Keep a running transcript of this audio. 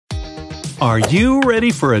Are you ready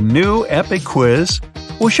for a new epic quiz?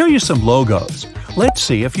 We'll show you some logos. Let's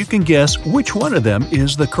see if you can guess which one of them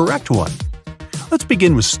is the correct one. Let's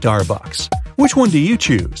begin with Starbucks. Which one do you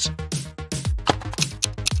choose?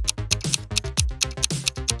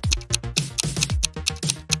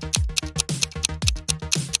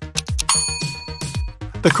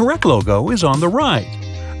 The correct logo is on the right.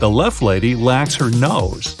 The left lady lacks her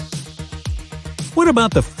nose. What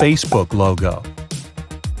about the Facebook logo?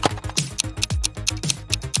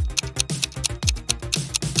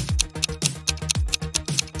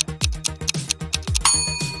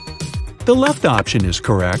 The left option is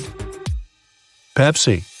correct.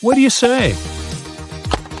 Pepsi, what do you say?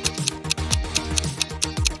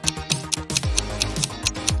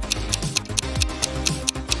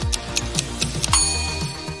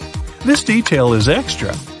 This detail is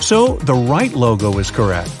extra, so the right logo is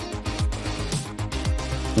correct.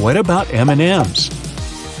 What about M&M's?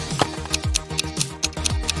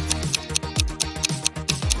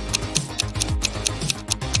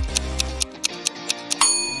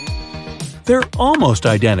 They're almost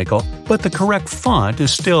identical, but the correct font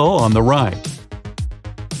is still on the right.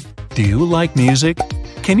 Do you like music?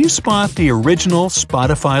 Can you spot the original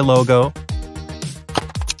Spotify logo?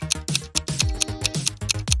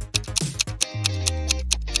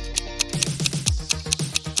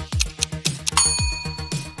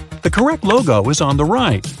 The correct logo is on the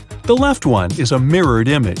right. The left one is a mirrored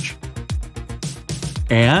image.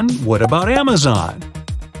 And what about Amazon?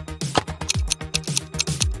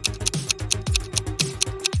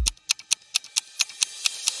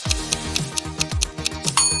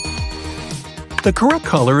 The correct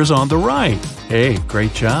color is on the right. Hey,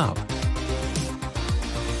 great job!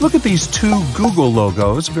 Look at these two Google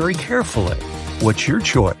logos very carefully. What's your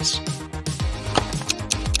choice?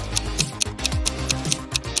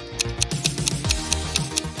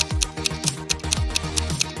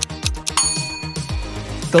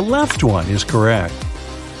 The left one is correct.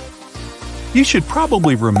 You should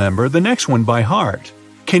probably remember the next one by heart.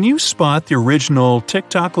 Can you spot the original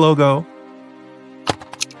TikTok logo?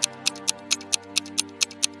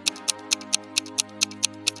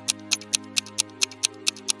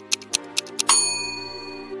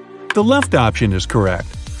 The left option is correct.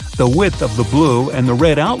 The width of the blue and the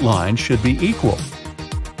red outline should be equal.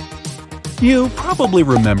 You probably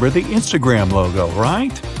remember the Instagram logo,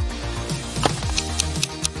 right?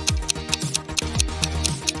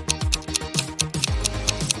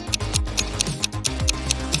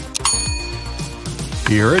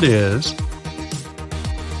 Here it is.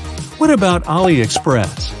 What about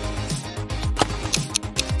AliExpress?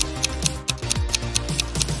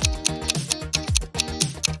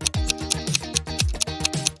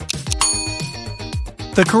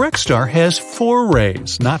 The correct star has 4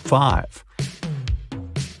 rays, not 5.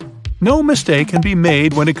 No mistake can be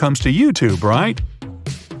made when it comes to YouTube, right?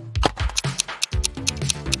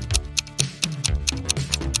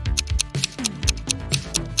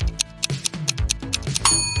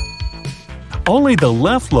 Only the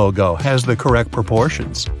left logo has the correct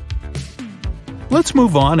proportions. Let's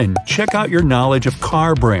move on and check out your knowledge of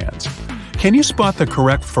car brands. Can you spot the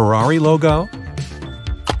correct Ferrari logo?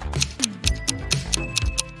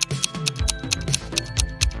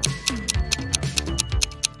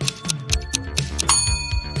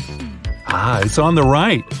 It's on the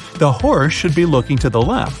right. The horse should be looking to the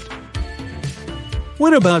left.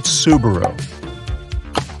 What about Subaru?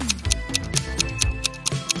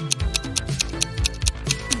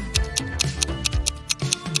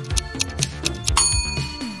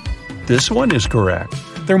 This one is correct.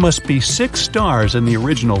 There must be 6 stars in the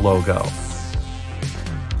original logo.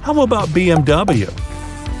 How about BMW?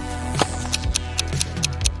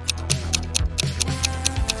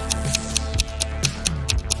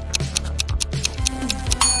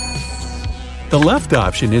 The left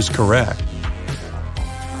option is correct.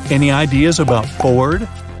 Any ideas about Ford?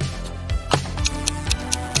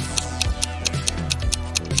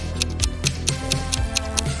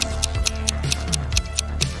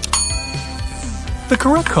 The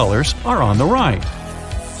correct colors are on the right.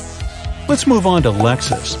 Let's move on to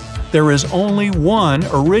Lexus. There is only one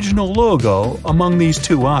original logo among these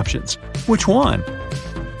 2 options. Which one?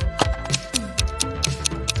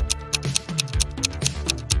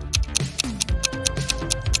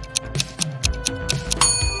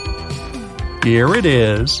 Here it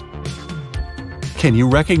is. Can you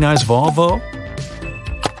recognize Volvo?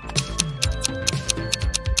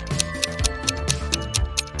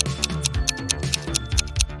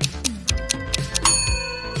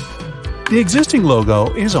 The existing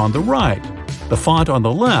logo is on the right. The font on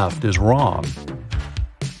the left is wrong.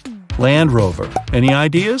 Land Rover, any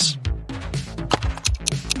ideas?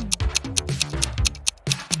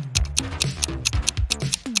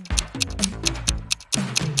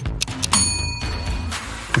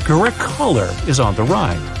 correct color is on the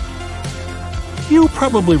right. You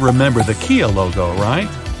probably remember the Kia logo, right?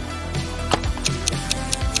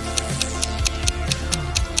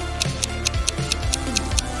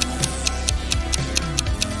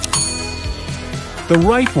 The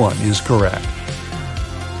right one is correct.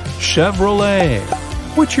 Chevrolet.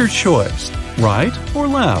 What's your choice, right or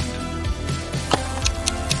left?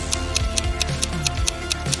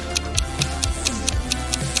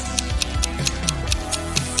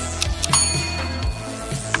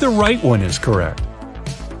 The right one is correct.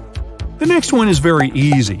 The next one is very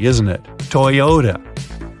easy, isn't it? Toyota.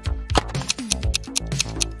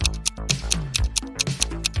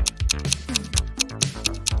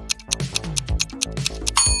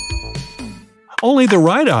 Only the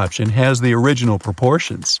right option has the original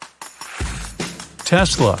proportions.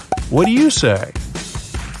 Tesla, what do you say?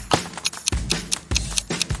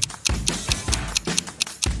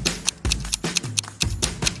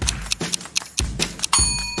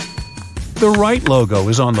 The right logo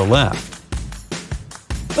is on the left.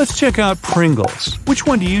 Let's check out Pringles. Which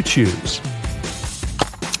one do you choose?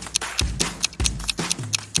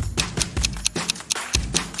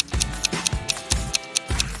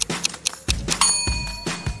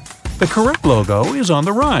 The correct logo is on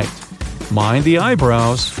the right. Mind the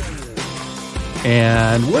eyebrows.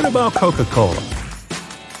 And what about Coca-Cola?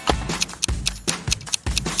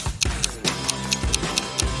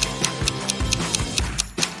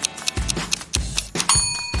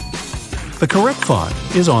 The correct font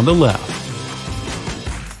is on the left.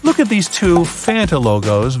 Look at these two Fanta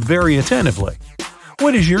logos very attentively.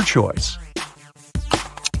 What is your choice?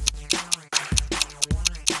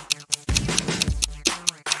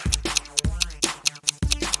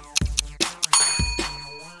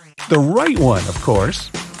 The right one, of course.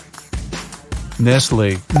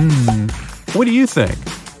 Nestle. What do you think?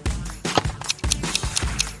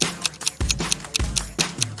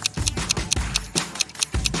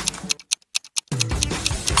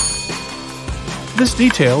 This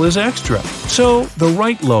detail is extra, so the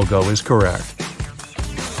right logo is correct.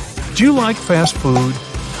 Do you like fast food?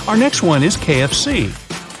 Our next one is KFC.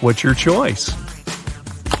 What's your choice?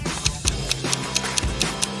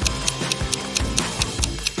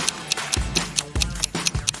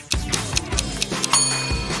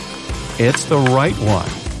 It's the right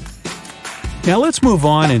one. Now let's move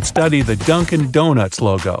on and study the Dunkin' Donuts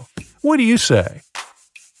logo. What do you say?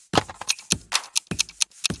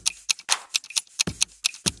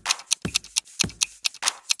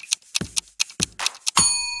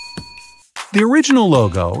 The original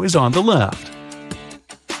logo is on the left.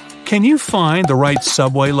 Can you find the right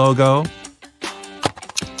Subway logo?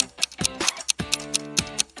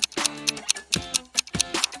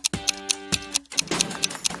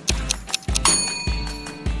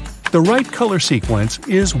 The right color sequence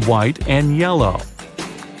is white and yellow.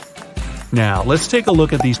 Now, let's take a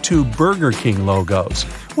look at these two Burger King logos.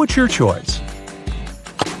 What's your choice?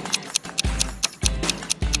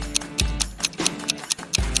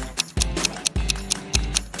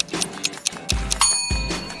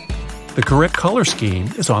 The correct color scheme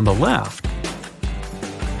is on the left.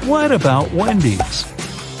 What about Wendy's?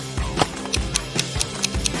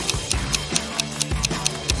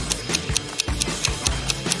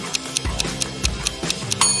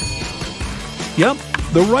 Yep,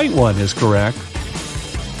 the right one is correct.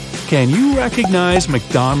 Can you recognize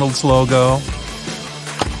McDonald's logo?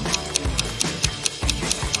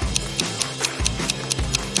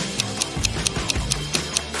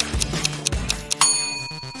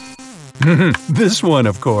 This one,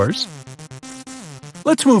 of course.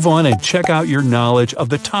 Let's move on and check out your knowledge of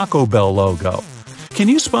the Taco Bell logo. Can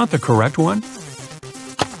you spot the correct one?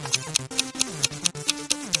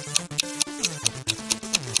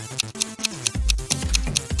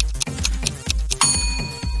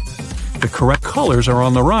 The correct colors are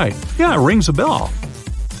on the right. Yeah, it rings a bell.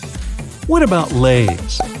 What about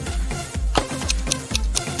Lay's?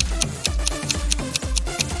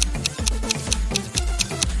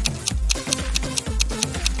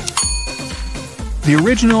 The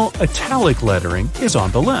original italic lettering is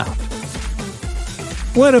on the left.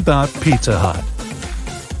 What about Pizza Hut?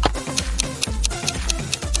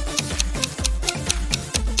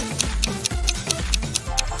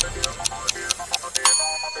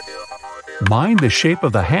 Mind the shape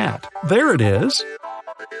of the hat. There it is.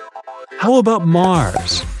 How about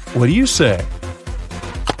Mars? What do you say?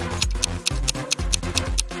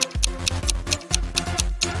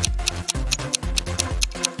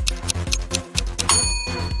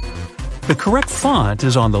 The correct font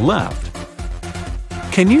is on the left.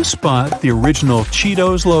 Can you spot the original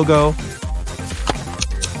Cheetos logo?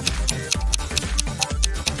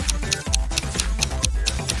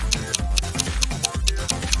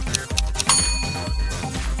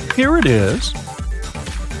 Here it is.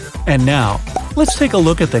 And now, let's take a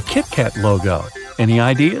look at the Kit Kat logo. Any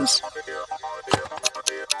ideas?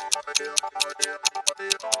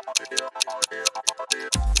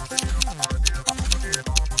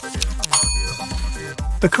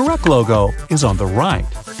 The correct logo is on the right.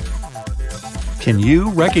 Can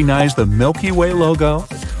you recognize the Milky Way logo?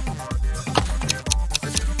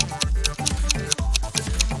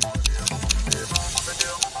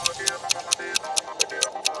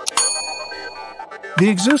 The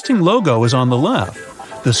existing logo is on the left.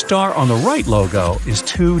 The star on the right logo is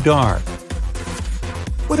too dark.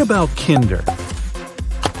 What about Kinder?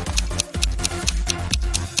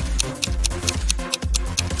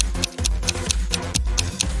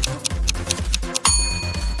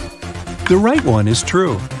 The right one is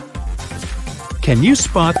true. Can you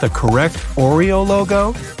spot the correct Oreo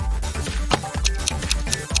logo?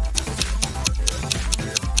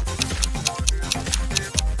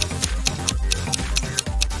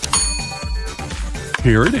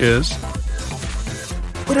 Here it is.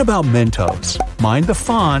 What about Mentos? Mind the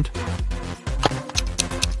font.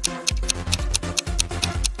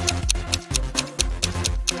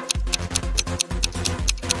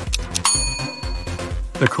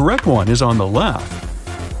 The correct one is on the left.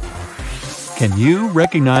 Can you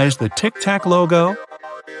recognize the Tic Tac logo?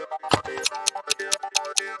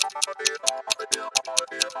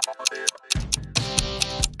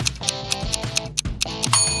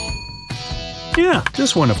 Yeah,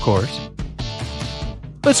 this one, of course.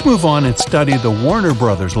 Let's move on and study the Warner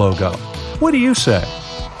Brothers logo. What do you say?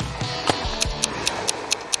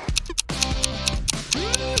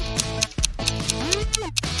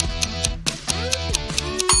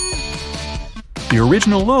 The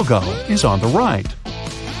original logo is on the right.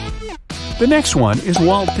 The next one is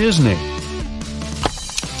Walt Disney.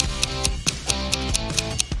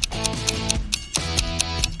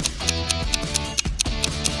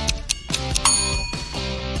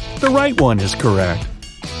 The right one is correct.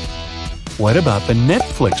 What about the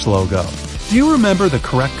Netflix logo? Do you remember the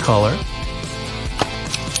correct color?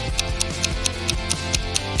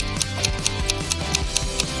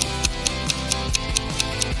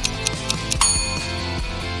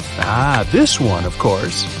 Ah, this one, of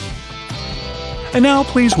course. And now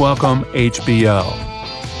please welcome HBO.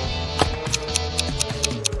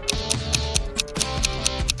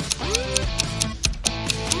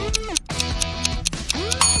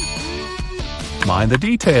 Mind the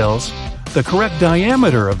details. The correct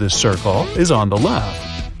diameter of this circle is on the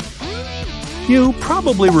left. You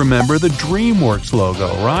probably remember the DreamWorks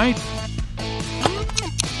logo, right?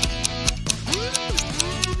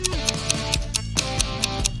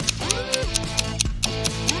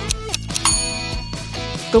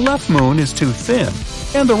 The left moon is too thin,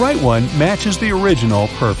 and the right one matches the original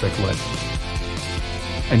perfectly.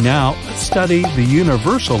 And now, let's study the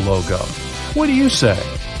Universal logo. What do you say?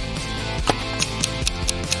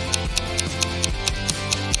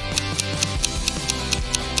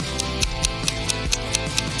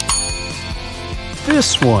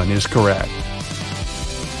 This one is correct.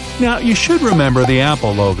 Now, you should remember the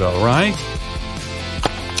Apple logo, right?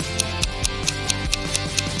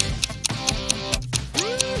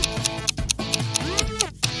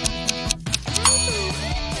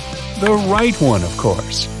 The right one, of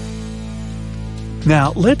course.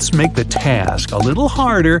 Now, let's make the task a little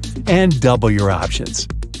harder and double your options.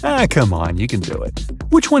 Ah, come on, you can do it.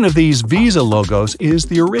 Which one of these Visa logos is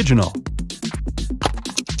the original?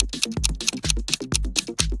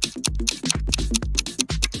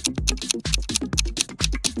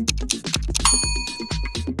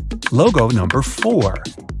 Logo number 4.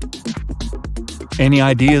 Any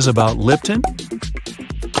ideas about Lipton?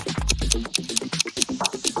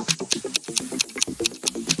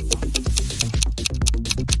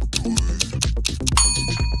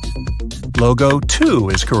 Logo 2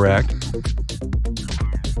 is correct.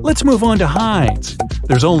 Let's move on to Heinz.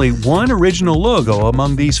 There's only one original logo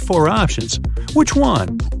among these 4 options. Which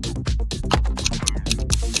one?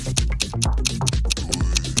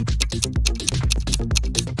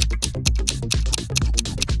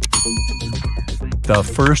 The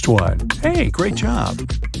first one. Hey, great job.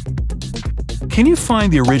 Can you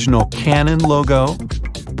find the original Canon logo?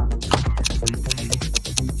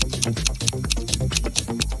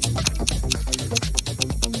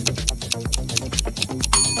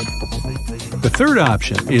 The third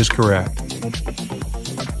option is correct.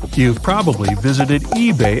 You've probably visited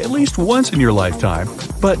eBay at least once in your lifetime,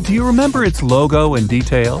 but do you remember its logo and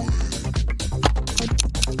detail?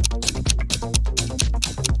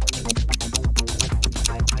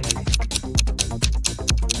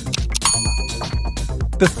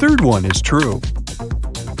 The third one is true.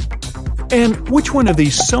 And which one of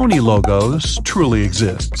these Sony logos truly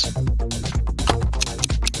exists?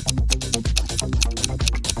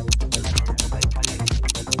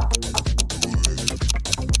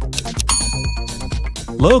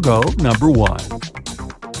 Logo number 1.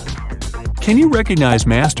 Can you recognize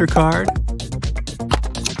MasterCard?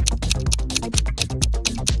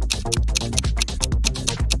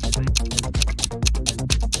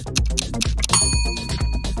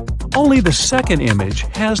 Only the second image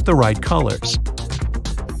has the right colors.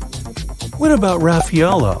 What about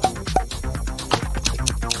Raffaello?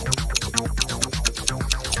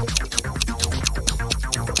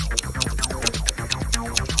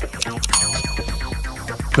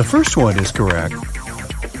 The first one is correct.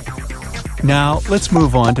 Now let's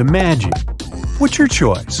move on to Maggi. What's your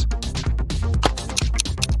choice?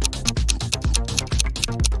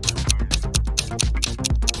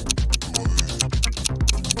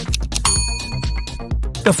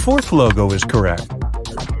 The fourth logo is correct.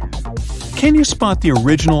 Can you spot the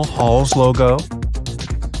original Halls logo?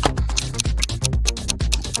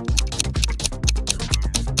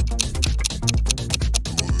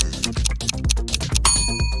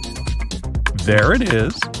 There it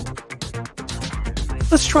is.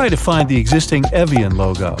 Let's try to find the existing Evian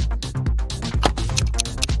logo.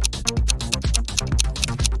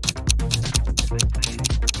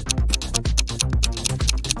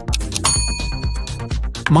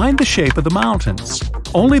 Mind the shape of the mountains.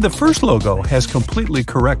 Only the first logo has completely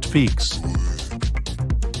correct peaks.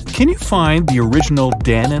 Can you find the original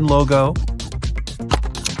Dannon logo?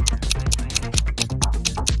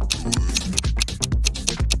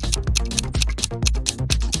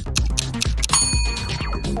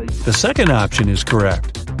 The second option is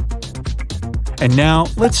correct. And now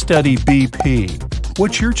let's study BP.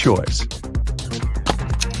 What's your choice?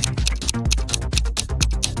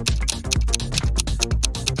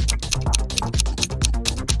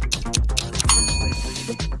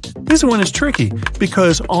 This one is tricky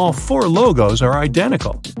because all four logos are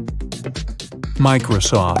identical.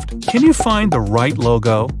 Microsoft, can you find the right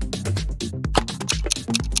logo?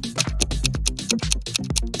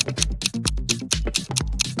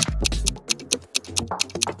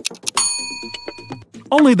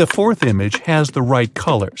 Only the fourth image has the right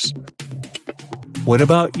colors. What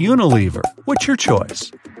about Unilever? What's your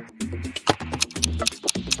choice?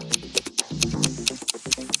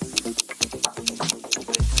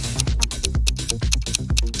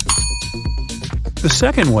 The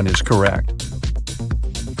second one is correct.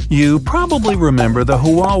 You probably remember the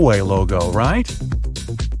Huawei logo, right?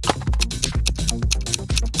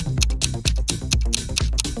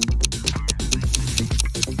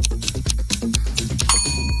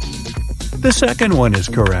 The second one is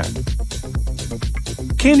correct.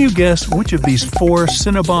 Can you guess which of these four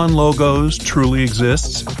Cinnabon logos truly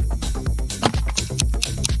exists?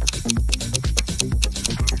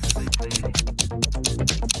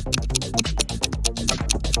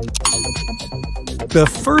 The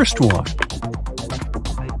first one,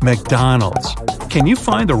 McDonald's. Can you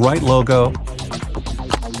find the right logo?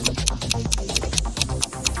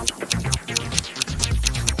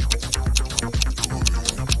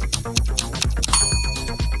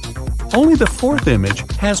 Only the fourth image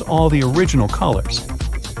has all the original colors.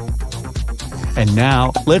 And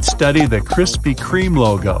now let's study the Krispy Kreme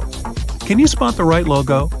logo. Can you spot the right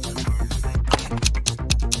logo?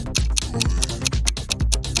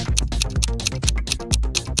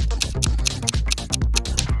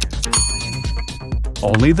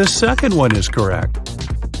 Only the second one is correct.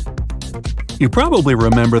 You probably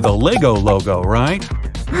remember the Lego logo, right?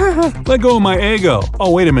 Let go of my ego.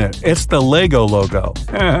 Oh, wait a minute. It's the Lego logo.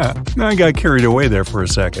 I got carried away there for a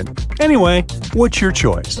second. Anyway, what's your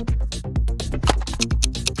choice?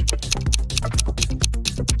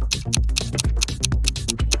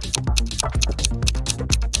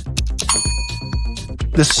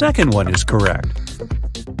 The second one is correct.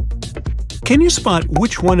 Can you spot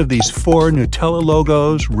which one of these four Nutella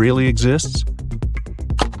logos really exists?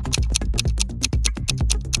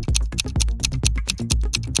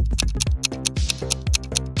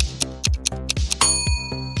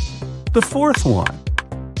 The fourth one.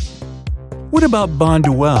 What about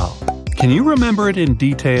Bonduelle? Can you remember it in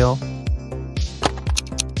detail?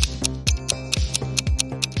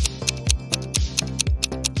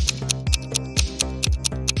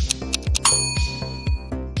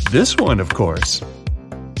 This one, of course.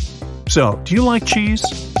 So, do you like cheese?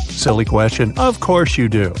 Silly question. Of course you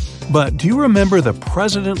do. But do you remember the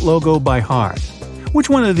President logo by heart? Which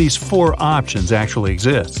one of these four options actually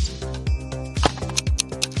exists?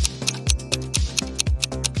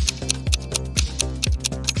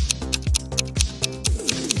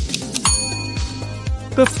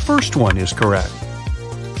 The first one is correct.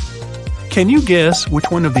 Can you guess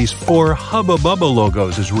which one of these 4 Hubba Bubba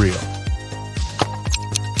logos is real?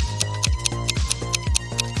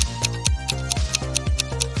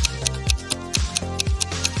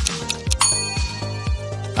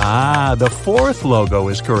 Ah, the 4th logo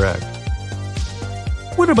is correct.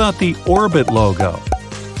 What about the Orbit logo?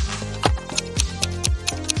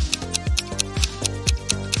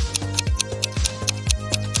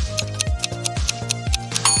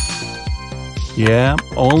 Yeah,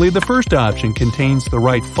 only the first option contains the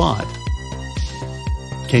right font.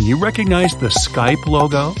 Can you recognize the Skype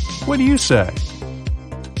logo? What do you say?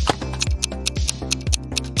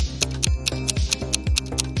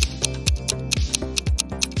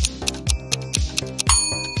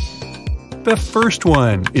 The first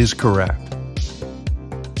one is correct.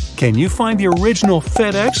 Can you find the original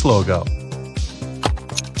FedEx logo?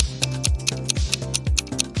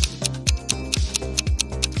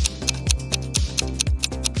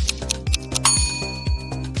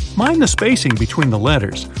 Mind the spacing between the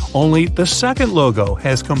letters, only the second logo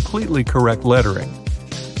has completely correct lettering.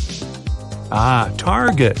 Ah,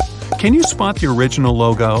 Target. Can you spot the original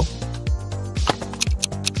logo?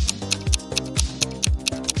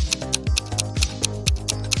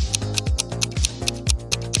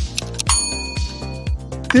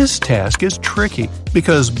 This task is tricky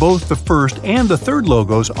because both the first and the third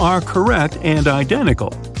logos are correct and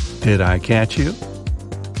identical. Did I catch you?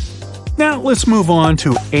 Now let's move on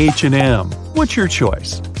to H&M. What's your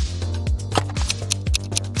choice?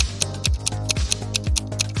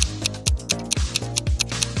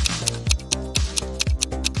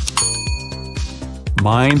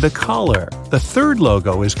 Mind the color. The third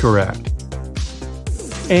logo is correct.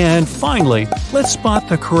 And finally, let's spot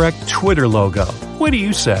the correct Twitter logo. What do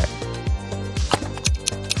you say?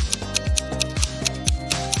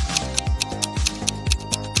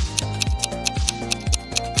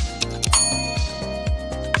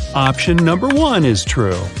 Option number 1 is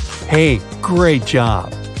true. Hey, great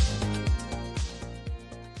job!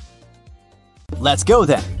 Let's go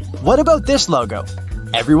then. What about this logo?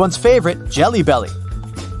 Everyone's favorite, Jelly Belly.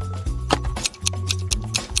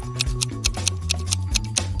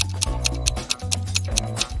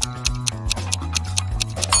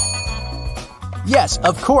 Yes,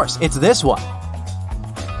 of course, it's this one.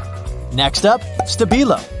 Next up,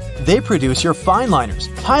 Stabilo. They produce your fine liners,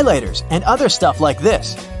 highlighters, and other stuff like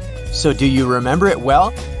this. So do you remember it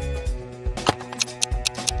well?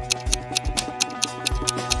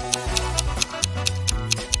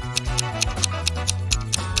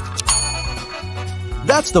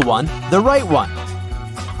 That's the one, the right one.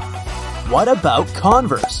 What about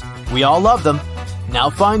Converse? We all love them. Now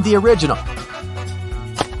find the original.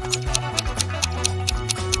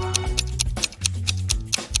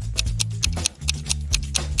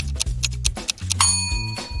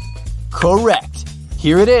 Correct.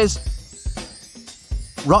 Here it is.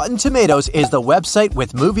 Rotten Tomatoes is the website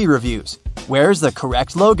with movie reviews. Where's the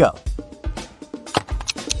correct logo?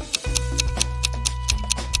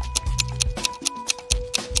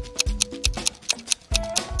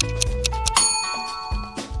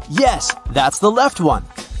 Yes, that's the left one.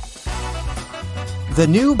 The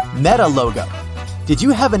new Meta logo. Did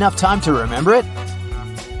you have enough time to remember it?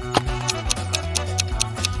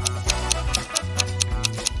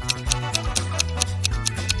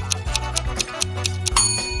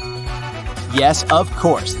 Yes, of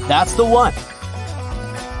course, that's the one.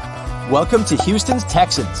 Welcome to Houston's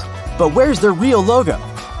Texans. But where's their real logo?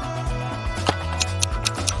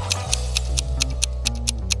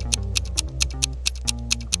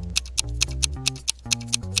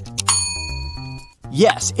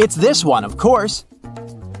 Yes, it's this one, of course.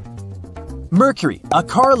 Mercury, a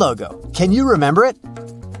car logo. Can you remember it?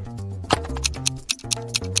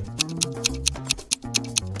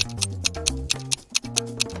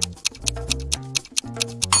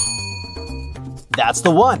 That's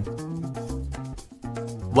the one.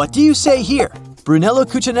 What do you say here? Brunello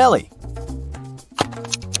Cucinelli.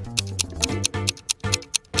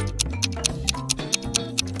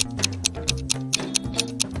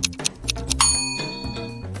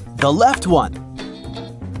 The left one.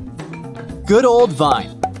 Good old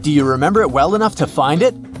Vine. Do you remember it well enough to find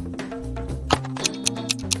it?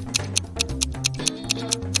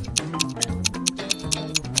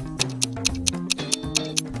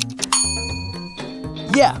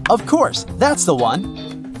 Yeah, of course, that's the one.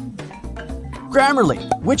 Grammarly,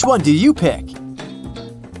 which one do you pick?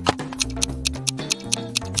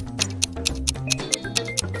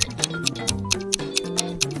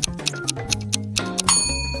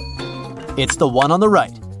 It's the one on the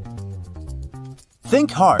right.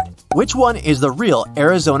 Think hard. Which one is the real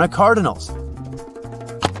Arizona Cardinals?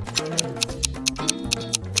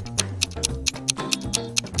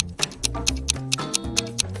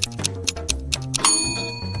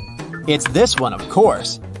 It's this one, of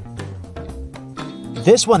course.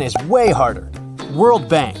 This one is way harder. World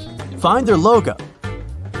Bank. Find their logo.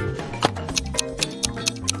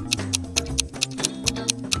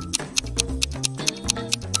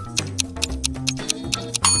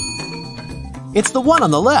 It's the one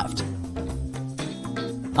on the left.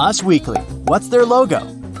 Us Weekly. What's their logo?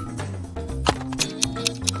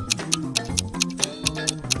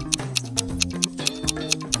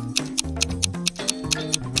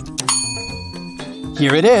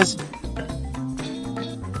 Here it is.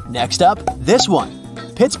 Next up, this one.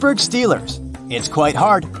 Pittsburgh Steelers. It's quite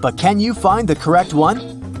hard, but can you find the correct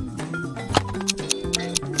one?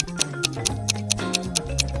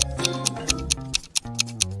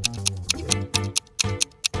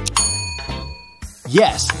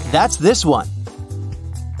 Yes, that's this one.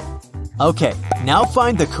 Okay, now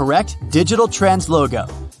find the correct Digital Trends logo.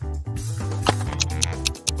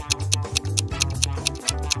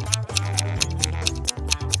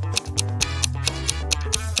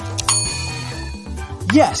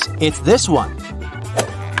 Yes, it's this one.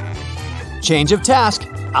 Change of task.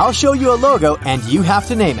 I'll show you a logo and you have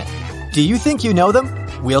to name it. Do you think you know them?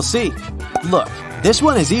 We'll see. Look, this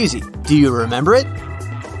one is easy. Do you remember it?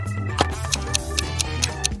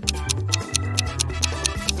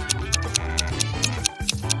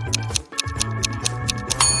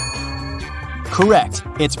 Correct,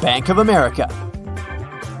 it's Bank of America.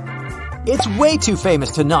 It's way too famous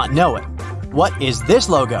to not know it. What is this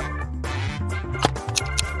logo?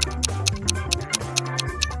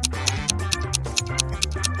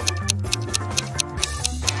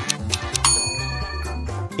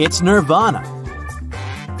 It's Nirvana.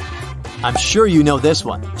 I'm sure you know this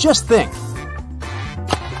one. Just think.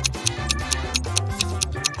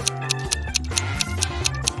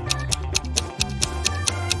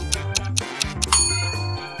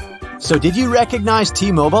 So did you recognize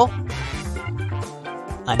T-Mobile?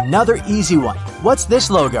 Another easy one. What's this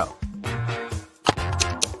logo?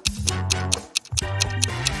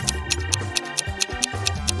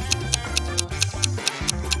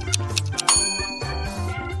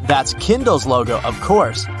 That's Kindle's logo, of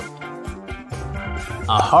course.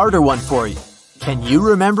 A harder one for you. Can you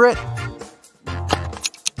remember it?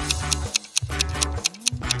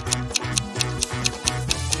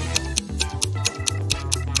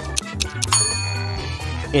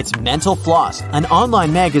 It's Mental Floss, an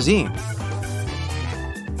online magazine.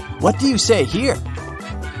 What do you say here?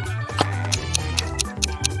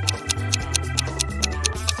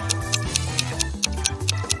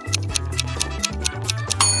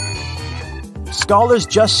 Scholars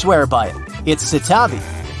just swear by it. It's Citavi.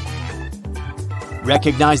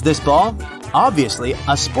 Recognize this ball? Obviously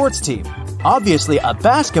a sports team. Obviously a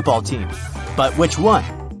basketball team. But which one?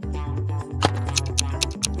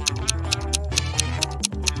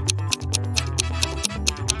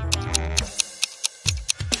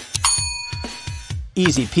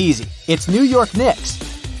 Easy peasy. It's New York Knicks.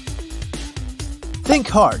 Think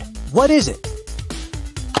hard. What is it?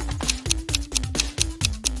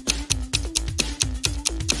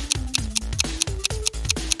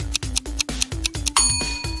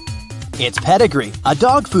 It's Pedigree, a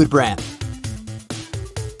dog food brand.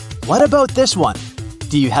 What about this one?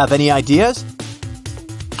 Do you have any ideas?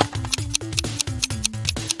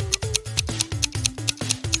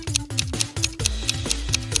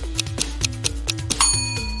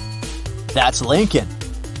 That's Lincoln.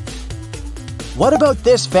 What about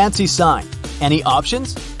this fancy sign? Any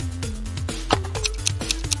options?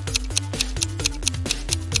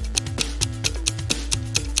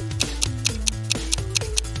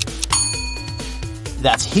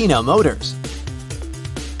 That's Hino Motors.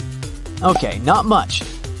 Okay, not much.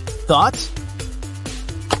 Thoughts?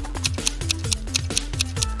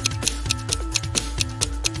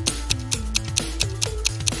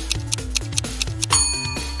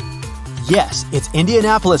 Yes, it's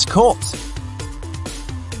Indianapolis Colts.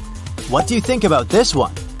 What do you think about this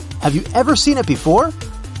one? Have you ever seen it before?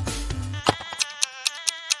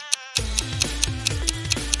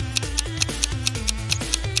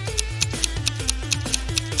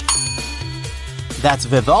 That's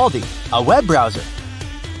Vivaldi, a web browser.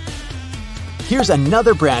 Here's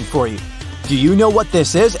another brand for you. Do you know what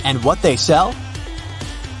this is and what they sell?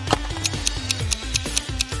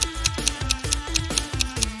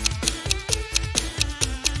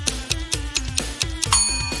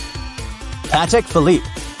 Patek Philippe.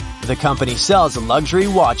 The company sells luxury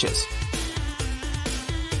watches.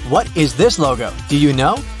 What is this logo? Do you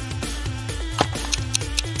know?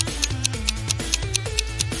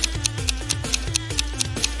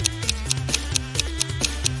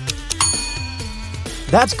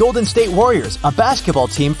 That's Golden State Warriors, a basketball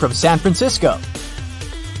team from San Francisco.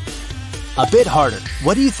 A bit harder.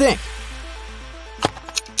 What do you think?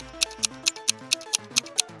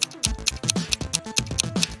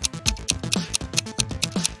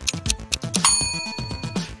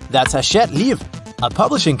 That's Hachette Livre, a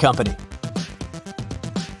publishing company.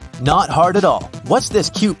 Not hard at all. What's this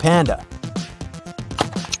cute panda?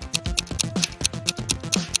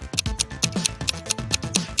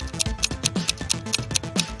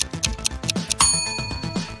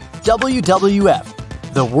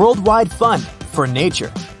 WWF, the Worldwide Fund for Nature.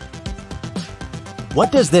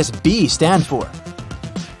 What does this B stand for?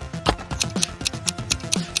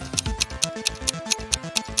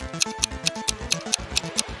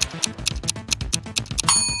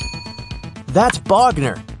 That's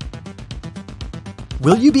Bogner.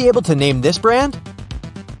 Will you be able to name this brand?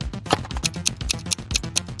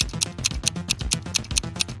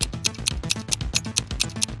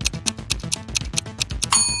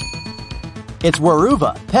 It's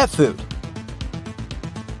Waruva Pet Food.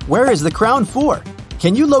 Where is the crown for?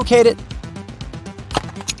 Can you locate it?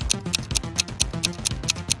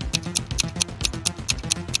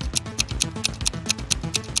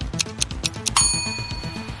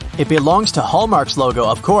 It belongs to Hallmark's logo,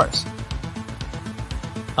 of course.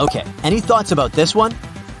 Okay, any thoughts about this one?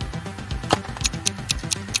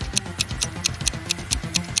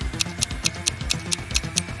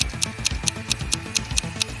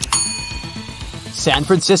 San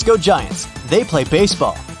Francisco Giants. They play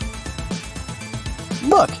baseball.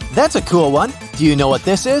 Look, that's a cool one. Do you know what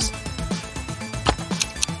this is?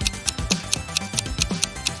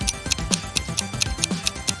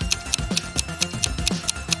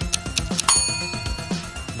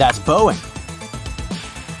 That's Boeing.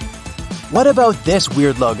 What about this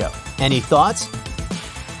weird logo? Any thoughts?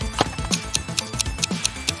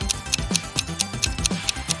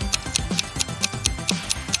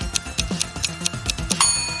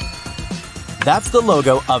 That's the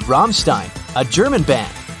logo of Rammstein, a German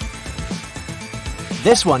band.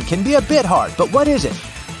 This one can be a bit hard, but what is it?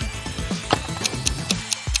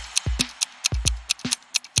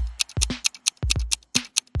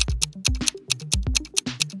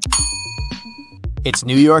 It's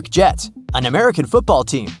New York Jets, an American football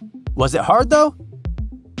team. Was it hard though?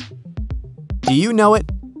 Do you know it?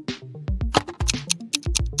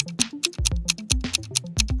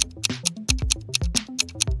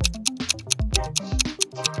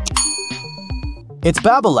 It's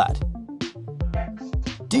Babolat.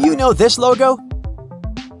 Do you know this logo?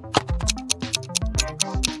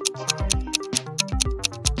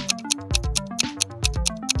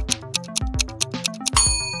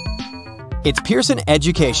 It's Pearson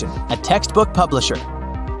Education, a textbook publisher.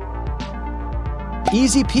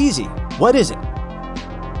 Easy peasy. What is it?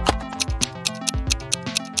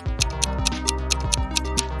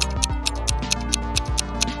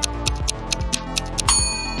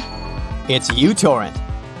 It's uTorrent,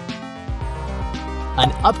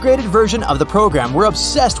 an upgraded version of the program we're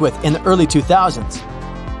obsessed with in the early 2000s.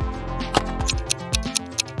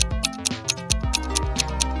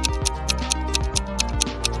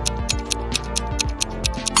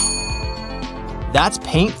 That's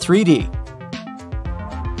Paint 3D.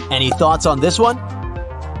 Any thoughts on this one?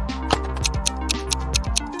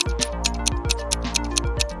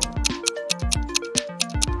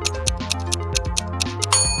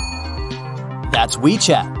 That's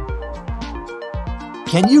WeChat.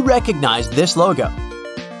 Can you recognize this logo?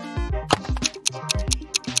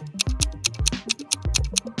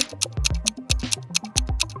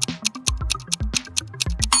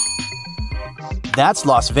 That's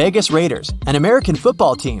Las Vegas Raiders, an American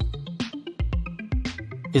football team.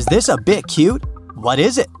 Is this a bit cute? What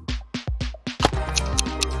is it?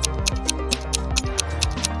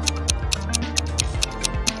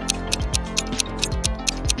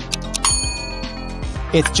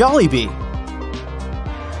 It's Jollibee.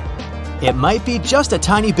 It might be just a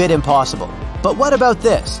tiny bit impossible, but what about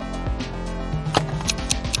this?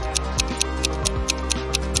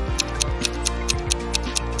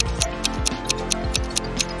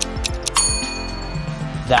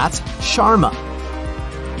 That's Sharma.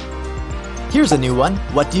 Here's a new one.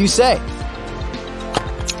 What do you say?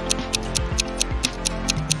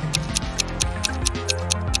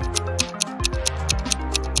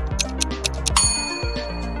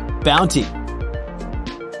 Bounty.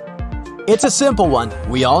 It's a simple one.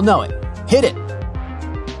 We all know it. Hit it.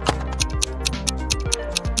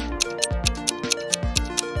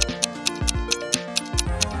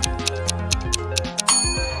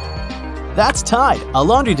 That's Tide, a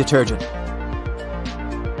laundry detergent.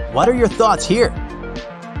 What are your thoughts here?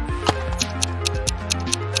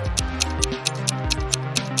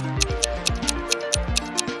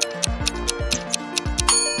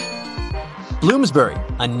 Bloomsbury,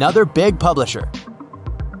 another big publisher.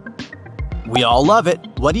 We all love it.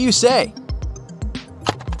 What do you say?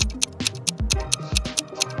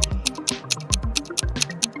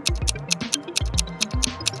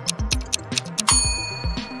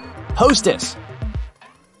 Hostess.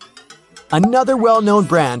 Another well-known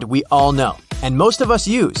brand we all know, and most of us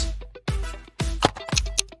use.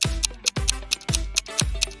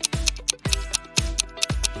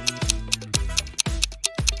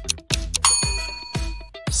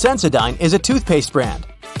 Sensodyne is a toothpaste brand.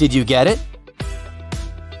 Did you get it?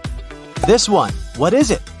 This one, what is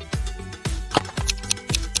it?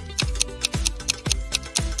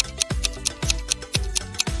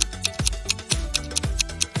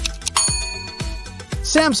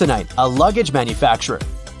 Samsonite, a luggage manufacturer.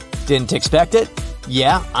 Didn't expect it?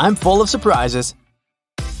 Yeah, I'm full of surprises.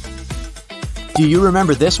 Do you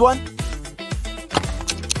remember this one?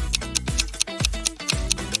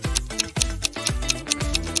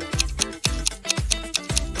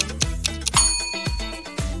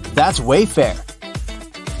 That's Wayfair.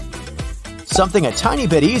 Something a tiny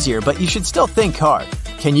bit easier, but you should still think hard.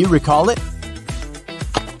 Can you recall it?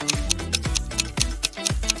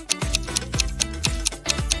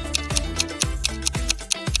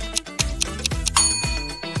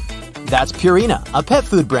 That's Purina, a pet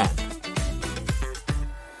food brand.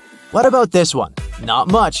 What about this one? Not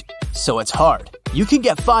much, so it's hard. You can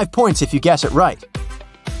get 5 points if you guess it right.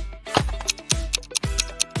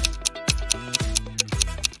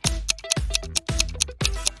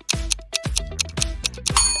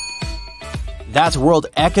 That's World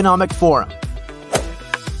Economic Forum.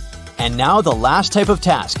 And now the last type of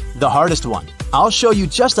task, the hardest one. I'll show you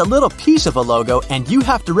just a little piece of a logo and you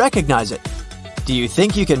have to recognize it. Do you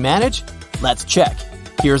think you can manage? Let's check.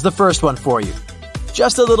 Here's the first one for you.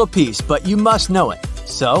 Just a little piece, but you must know it.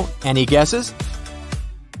 So, any guesses?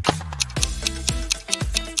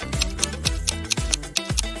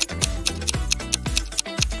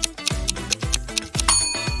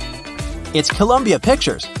 It's Columbia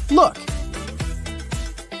Pictures. Look!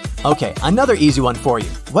 Okay, another easy one for you.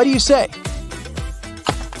 What do you say?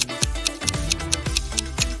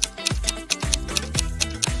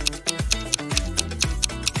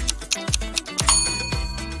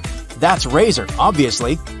 That's Razer,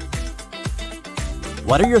 obviously.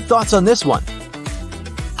 What are your thoughts on this one?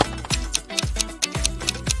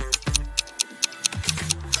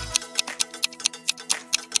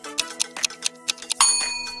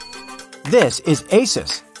 This is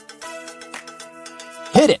Asus.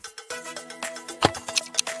 Hit it!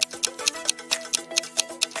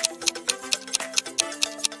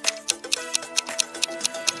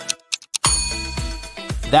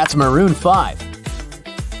 That's Maroon 5.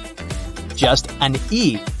 Just an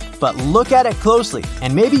E, but look at it closely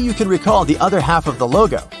and maybe you can recall the other half of the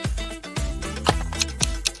logo.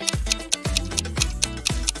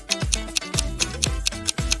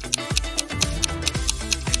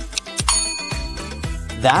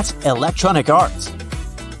 That's Electronic Arts.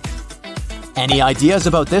 Any ideas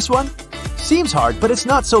about this one? Seems hard, but it's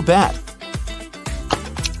not so bad.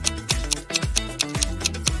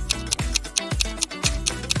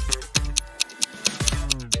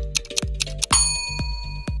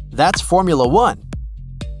 That's Formula 1.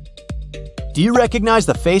 Do you recognize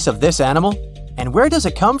the face of this animal? And where does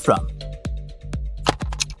it come from?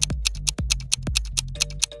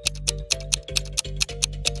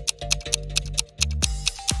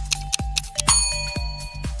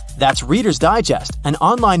 That's Reader's Digest, an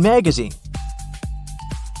online magazine.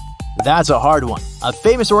 That's a hard one. A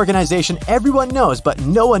famous organization everyone knows but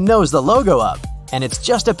no one knows the logo of. And it's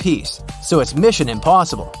just a piece, so it's mission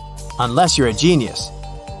impossible. Unless you're a genius.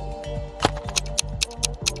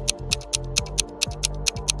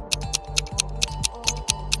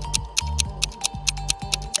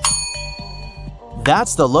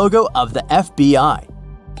 That's the logo of the FBI.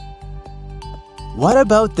 What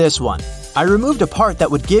about this one? I removed a part that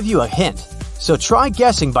would give you a hint, so try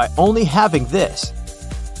guessing by only having this.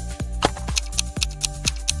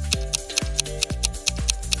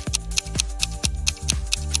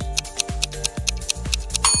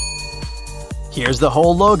 Here's the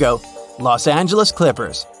whole logo. Los Angeles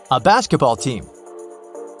Clippers, a basketball team.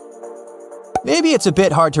 Maybe it's a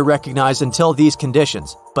bit hard to recognize until these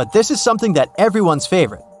conditions, but this is something that everyone's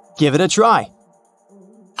favorite. Give it a try.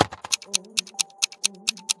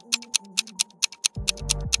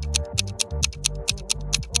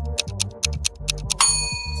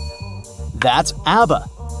 That's ABBA.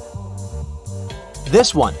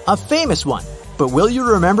 This one, a famous one, but will you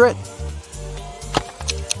remember it?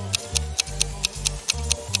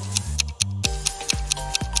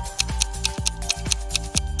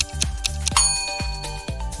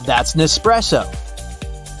 That's Nespresso.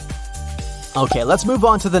 Okay, let's move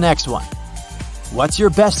on to the next one. What's your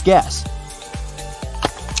best guess?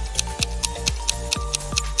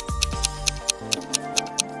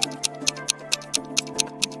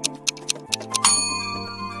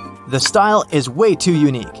 The style is way too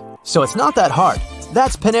unique, so it's not that hard.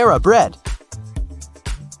 That's Panera Bread.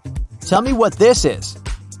 Tell me what this is.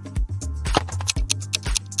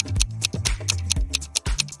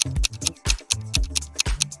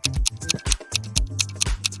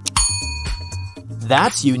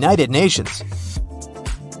 That's United Nations.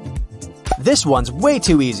 This one's way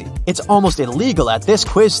too easy. It's almost illegal at this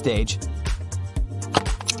quiz stage.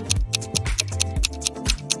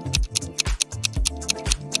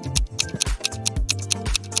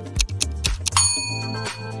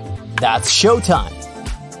 That's Showtime.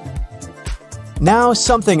 Now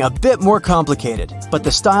something a bit more complicated, but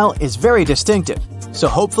the style is very distinctive, so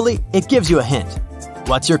hopefully it gives you a hint.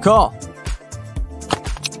 What's your call?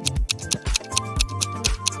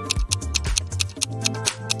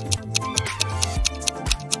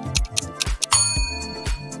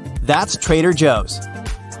 That's Trader Joe's.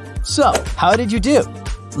 So, how did you do?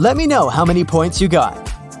 Let me know how many points you got.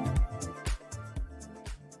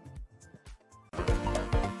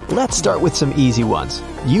 Let's start with some easy ones.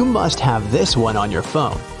 You must have this one on your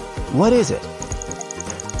phone. What is it?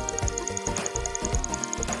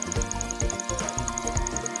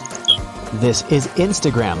 This is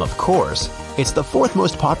Instagram, of course. It's the fourth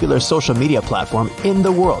most popular social media platform in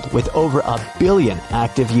the world with over 1 billion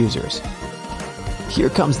active users. Here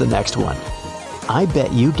comes the next one. I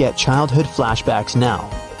bet you get childhood flashbacks now,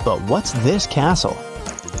 but what's this castle?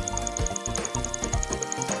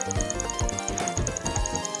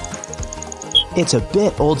 It's a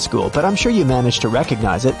bit old school, but I'm sure you managed to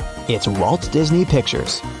recognize it. It's Walt Disney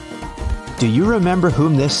Pictures. Do you remember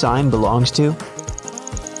whom this sign belongs to?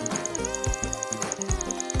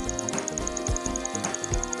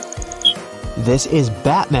 This is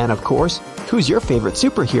Batman, of course. Who's your favorite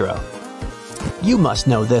superhero? You must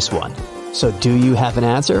know this one. So do you have an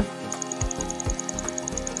answer?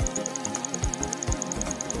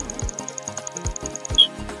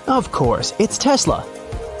 Of course, it's Tesla.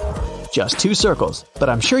 Just 2 circles, but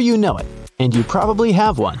I'm sure you know it, and you probably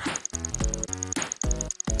have one.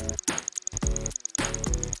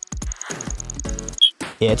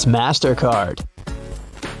 It's MasterCard.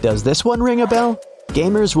 Does this one ring a bell?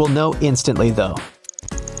 Gamers will know instantly though.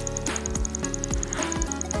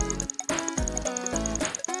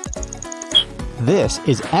 This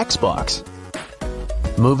is Xbox.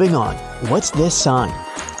 Moving on, what's this sign?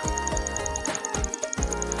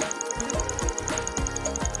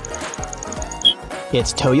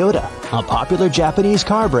 It's Toyota, a popular Japanese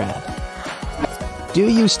car brand. Do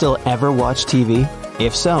you still ever watch TV?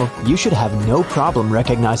 If so, you should have no problem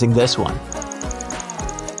recognizing this one.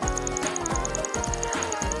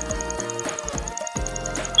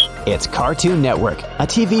 It's Cartoon Network, a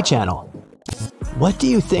TV channel. What do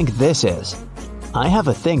you think this is? I have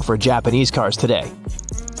a thing for Japanese cars today.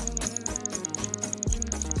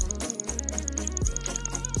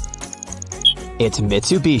 It's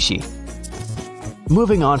Mitsubishi.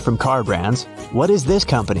 Moving on from car brands, what is this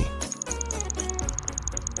company?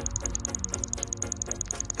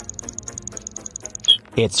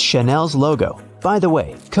 It's Chanel's logo. By the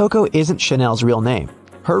way, Coco isn't Chanel's real name.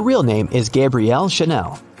 Her real name is Gabrielle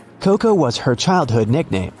Chanel. Coco was her childhood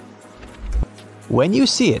nickname. When you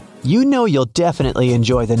see it, you know you'll definitely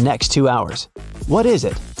enjoy the next 2 hours. What is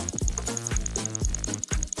it?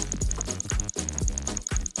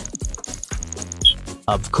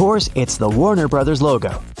 Of course, it's the Warner Brothers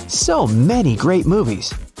logo. So many great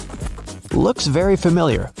movies. Looks very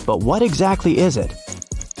familiar, but what exactly is it?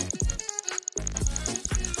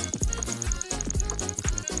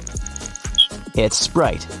 It's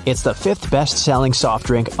Sprite. It's the 5th best-selling soft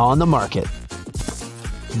drink on the market.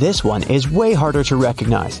 This one is way harder to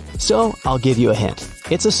recognize, so I'll give you a hint.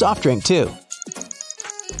 It's a soft drink too.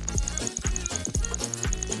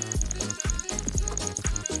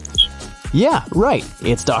 Yeah, right,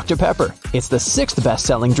 it's Dr. Pepper. It's the 6th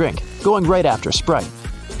best-selling drink, going right after Sprite.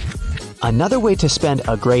 Another way to spend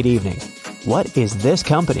a great evening. What is this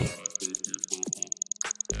company?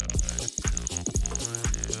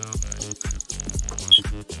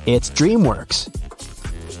 It's DreamWorks.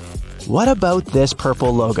 What about this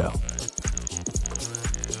purple logo?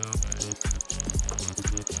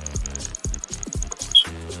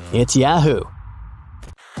 It's Yahoo!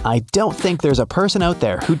 I don't think there's a person out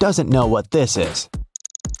there who doesn't know what this is.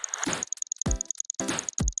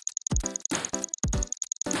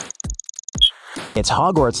 It's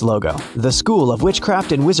Hogwarts logo, the school of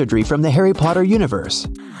witchcraft and wizardry from the Harry Potter universe.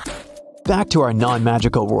 Back to our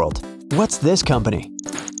non-magical world. What's this company?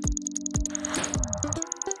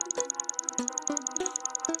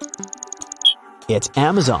 It's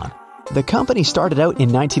Amazon. The company started out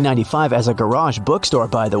in 1995 as a garage bookstore,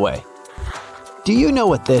 by the way. Do you know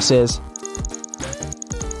what this is?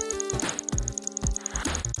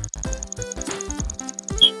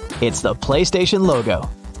 It's the PlayStation logo.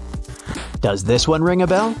 Does this one ring a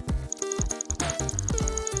bell?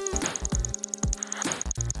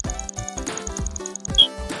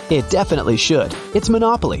 It definitely should. It's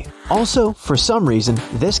Monopoly. Also, for some reason,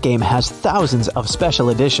 this game has thousands of special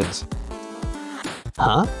editions.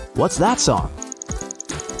 Huh? What's that song?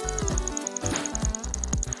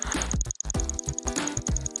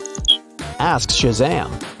 Ask Shazam.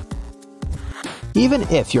 Even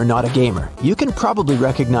if you're not a gamer, you can probably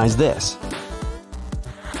recognize this.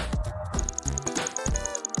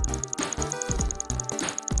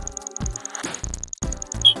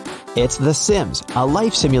 It's The Sims, a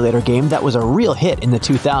life simulator game that was a real hit in the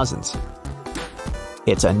 2000s.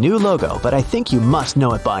 It's a new logo, but I think you must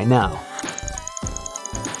know it by now.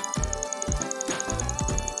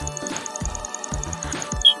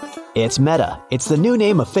 It's Meta. It's the new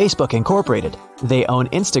name of Facebook Incorporated. They own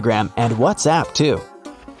Instagram and WhatsApp too.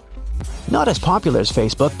 Not as popular as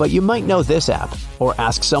Facebook, but you might know this app, or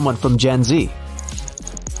ask someone from Gen Z.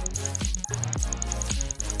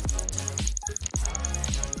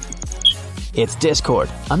 It's Discord,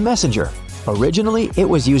 a messenger. Originally, it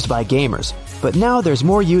was used by gamers, but now there's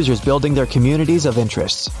more users building their communities of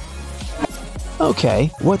interests.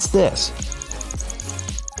 Okay, what's this?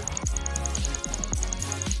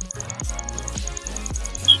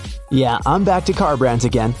 Yeah, I'm back to car brands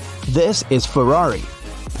again. This is Ferrari.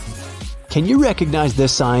 Can you recognize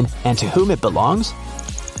this sign and to whom it belongs?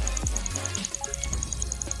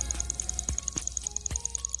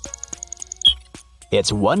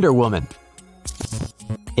 It's Wonder Woman.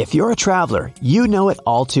 If you're a traveler, you know it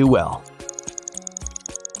all too well.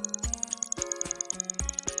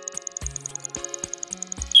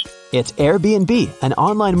 It's Airbnb, an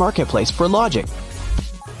online marketplace for lodging.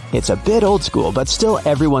 It's a bit old school, but still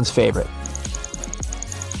everyone's favorite.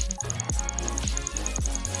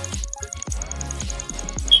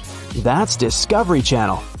 That's Discovery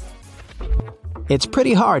Channel. It's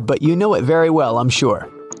pretty hard, but you know it very well, I'm sure.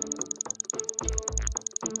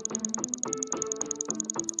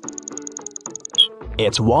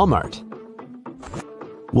 It's Walmart.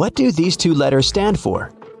 What do these two letters stand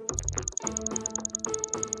for?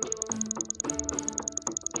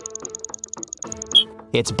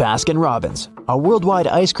 It's Baskin-Robbins, a worldwide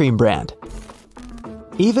ice cream brand.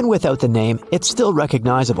 Even without the name, it's still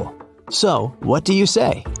recognizable. So, what do you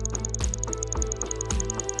say?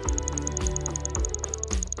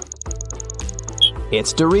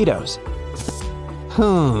 It's Doritos.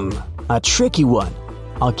 A tricky one.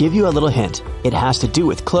 I'll give you a little hint. It has to do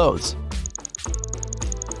with clothes.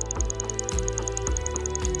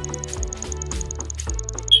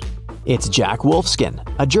 It's Jack Wolfskin,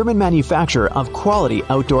 a German manufacturer of quality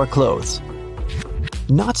outdoor clothes.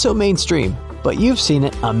 Not so mainstream, but you've seen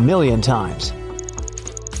it a million times.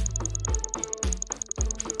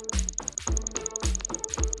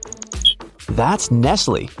 That's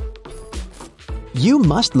Nestle. You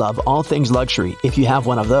must love all things luxury if you have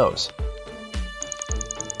one of those.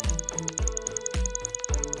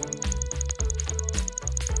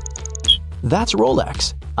 That's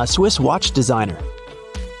Rolex, a Swiss watch designer.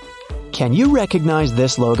 Can you recognize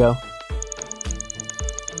this logo?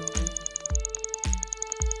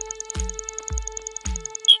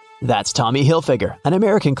 That's Tommy Hilfiger, an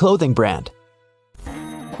American clothing brand.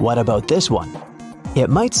 What about this one? It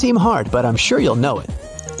might seem hard, but I'm sure you'll know it.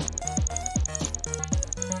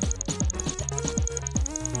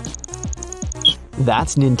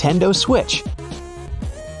 That's Nintendo Switch.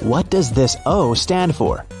 What does this O stand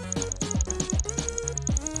for?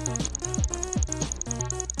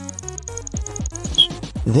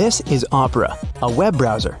 This is Opera, a web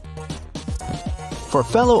browser. For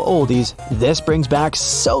fellow oldies, this brings back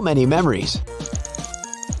so many memories.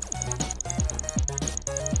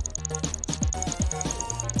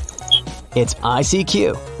 It's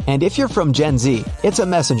ICQ, and if you're from Gen Z, it's a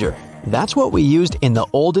messenger. That's what we used in the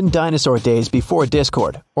olden dinosaur days before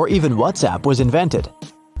Discord, or even WhatsApp was invented.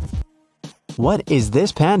 What is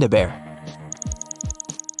this panda bear?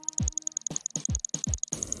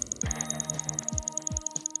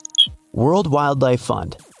 World Wildlife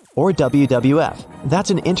Fund, or WWF.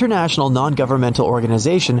 That's an international non-governmental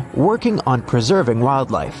organization working on preserving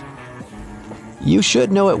wildlife. You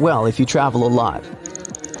should know it well if you travel a lot.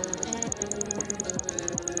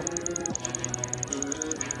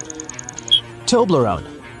 Toblerone,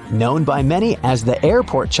 known by many as the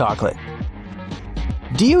airport chocolate.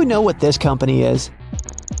 Do you know what this company is?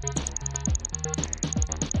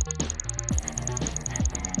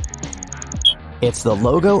 It's the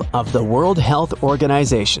logo of the World Health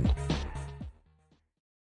Organization.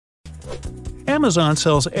 Amazon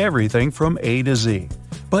sells everything from A to Z.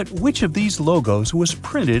 But which of these logos was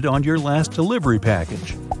printed on your last delivery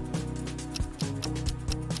package?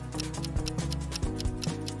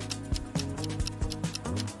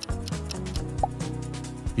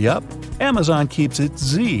 Yep, Amazon keeps its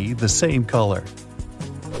Z the same color.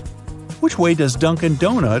 Which way does Dunkin'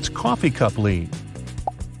 Donuts coffee cup lean?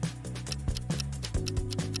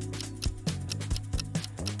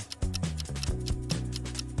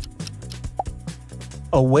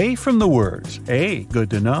 Away from the words. Hey, good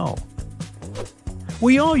to know.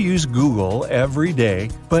 We all use Google every day,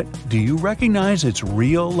 but do you recognize its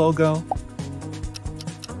real logo?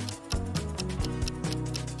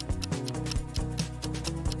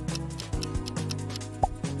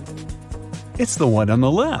 It's the one on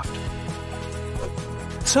the left.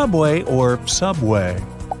 Subway or Subway?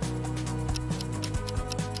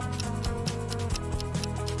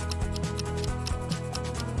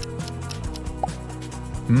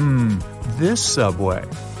 This Subway.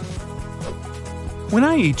 When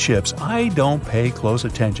I eat chips, I don't pay close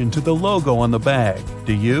attention to the logo on the bag.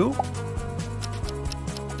 Do you?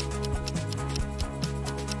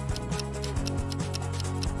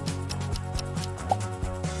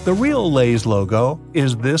 The real Lay's logo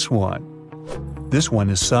is this one. This one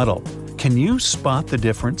is subtle. Can you spot the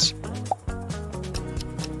difference?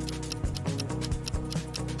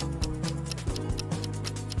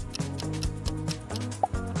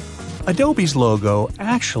 Adobe's logo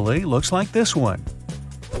actually looks like this one.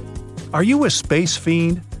 Are you a space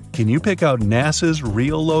fiend? Can you pick out NASA's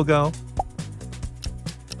real logo?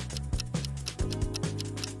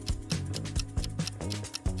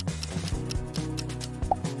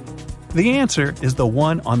 The answer is the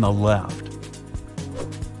one on the left.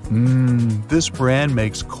 This brand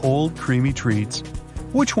makes cold, creamy treats.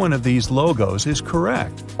 Which one of these logos is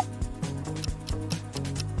correct?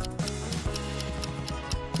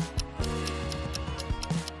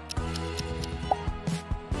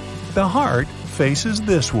 The heart faces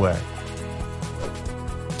this way.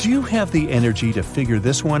 Do you have the energy to figure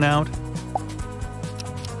this one out?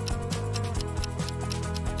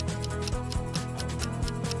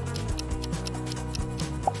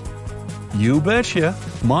 You betcha!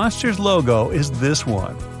 Monster's logo is this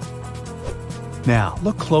one. Now,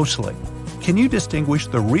 look closely. Can you distinguish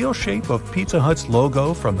the real shape of Pizza Hut's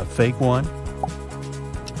logo from the fake one?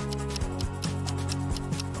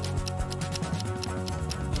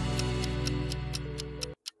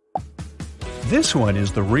 This one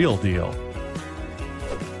is the real deal.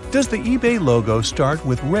 Does the eBay logo start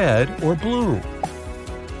with red or blue?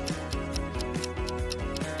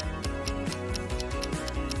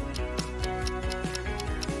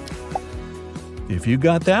 If you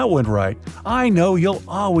got that one right, I know you'll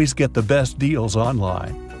always get the best deals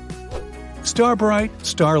online. Starbright,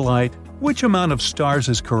 Starlight, which amount of stars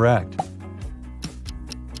is correct?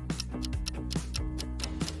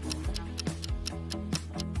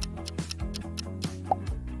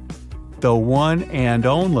 The one and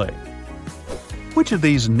only. Which of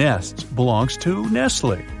these nests belongs to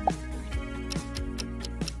Nestle?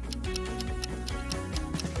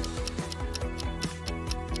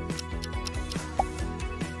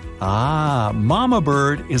 Mama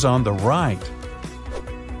Bird is on the right.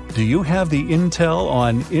 Do you have the Intel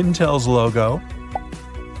on Intel's logo?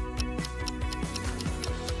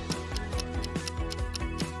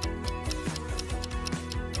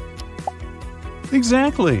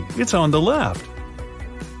 Exactly, it's on the left.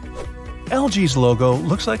 LG's logo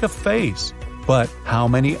looks like a face, but how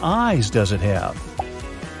many eyes does it have?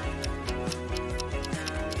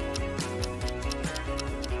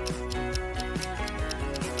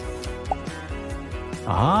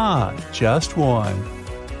 Just one.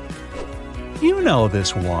 You know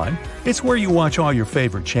this one. It's where you watch all your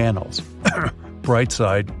favorite channels.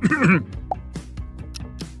 Brightside.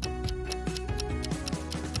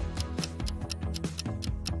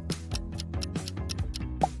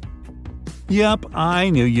 Yep,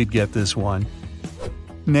 I knew you'd get this one.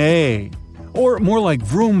 Nay. Or more like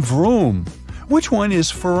vroom vroom. Which one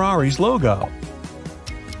is Ferrari's logo?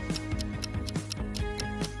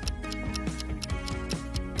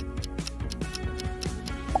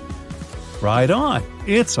 Right on.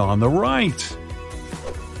 It's on the right.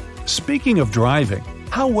 Speaking of driving,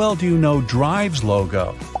 how well do you know Drive's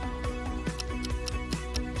logo?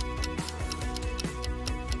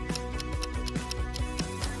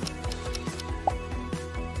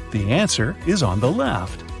 The answer is on the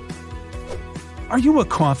left. Are you a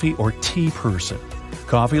coffee or tea person?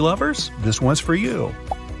 Coffee lovers, this one's for you.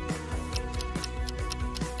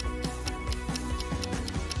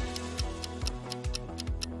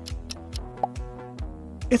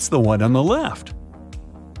 It's the one on the left.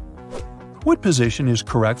 What position is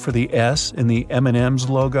correct for the S in the M&M's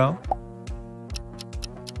logo?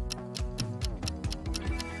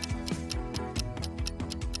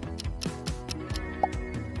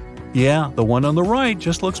 Yeah, the one on the right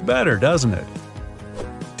just looks better, doesn't it?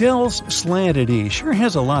 Dell's slanted E sure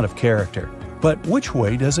has a lot of character, but which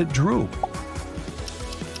way does it droop?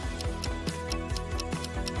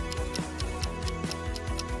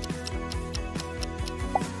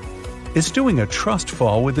 It's doing a trust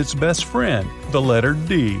fall with its best friend, the letter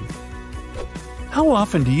D. How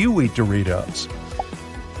often do you eat Doritos?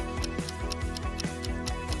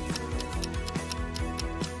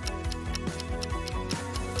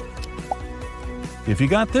 If you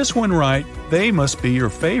got this one right, they must be your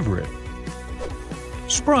favorite.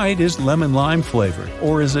 Sprite is lemon-lime flavored,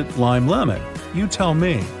 or is it lime-lemon? You tell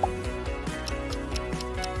me.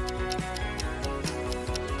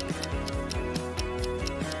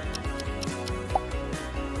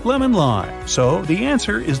 Lemon-lime, so the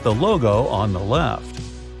answer is the logo on the left.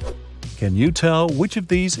 Can you tell which of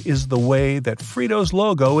these is the way that Frito's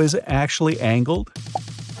logo is actually angled?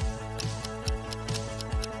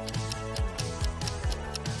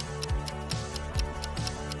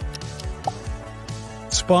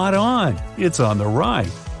 Spot on! It's on the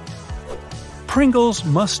right. Pringles'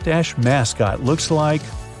 mustache mascot looks like…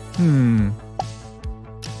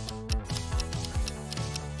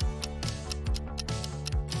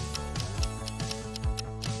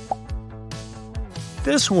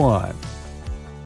 This one.